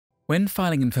When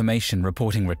filing information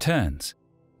reporting returns,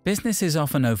 businesses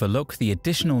often overlook the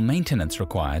additional maintenance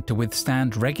required to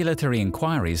withstand regulatory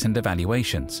inquiries and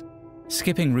evaluations.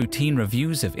 Skipping routine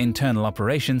reviews of internal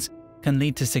operations can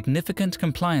lead to significant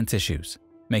compliance issues,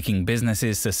 making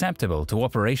businesses susceptible to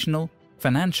operational,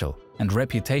 financial, and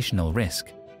reputational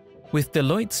risk. With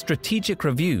Deloitte Strategic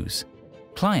Reviews,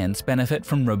 clients benefit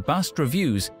from robust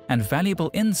reviews and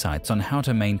valuable insights on how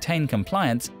to maintain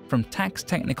compliance from tax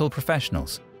technical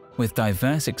professionals with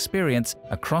diverse experience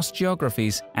across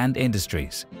geographies and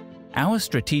industries. Our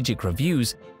strategic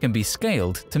reviews can be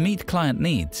scaled to meet client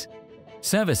needs.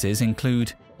 Services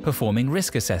include performing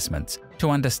risk assessments to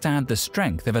understand the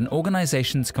strength of an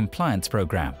organization's compliance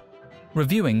program,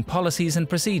 reviewing policies and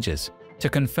procedures to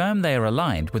confirm they are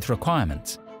aligned with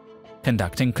requirements,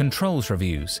 conducting controls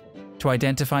reviews to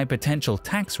identify potential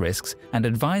tax risks and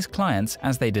advise clients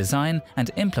as they design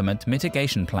and implement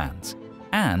mitigation plans,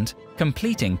 and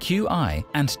completing QI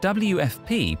and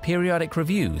WFP periodic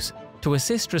reviews to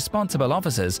assist responsible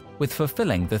officers with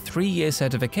fulfilling the 3-year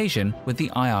certification with the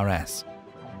IRS.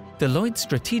 Deloitte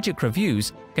Strategic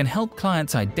Reviews can help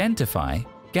clients identify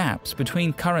gaps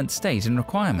between current state and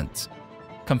requirements,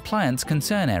 compliance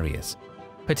concern areas,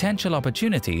 potential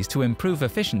opportunities to improve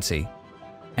efficiency,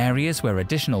 areas where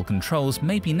additional controls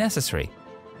may be necessary,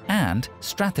 and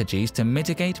strategies to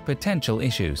mitigate potential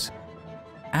issues.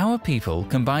 Our people,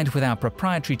 combined with our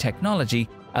proprietary technology,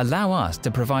 allow us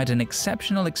to provide an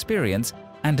exceptional experience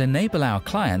and enable our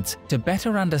clients to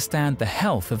better understand the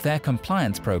health of their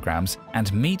compliance programs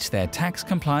and meet their tax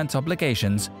compliance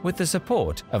obligations with the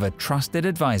support of a trusted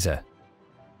advisor.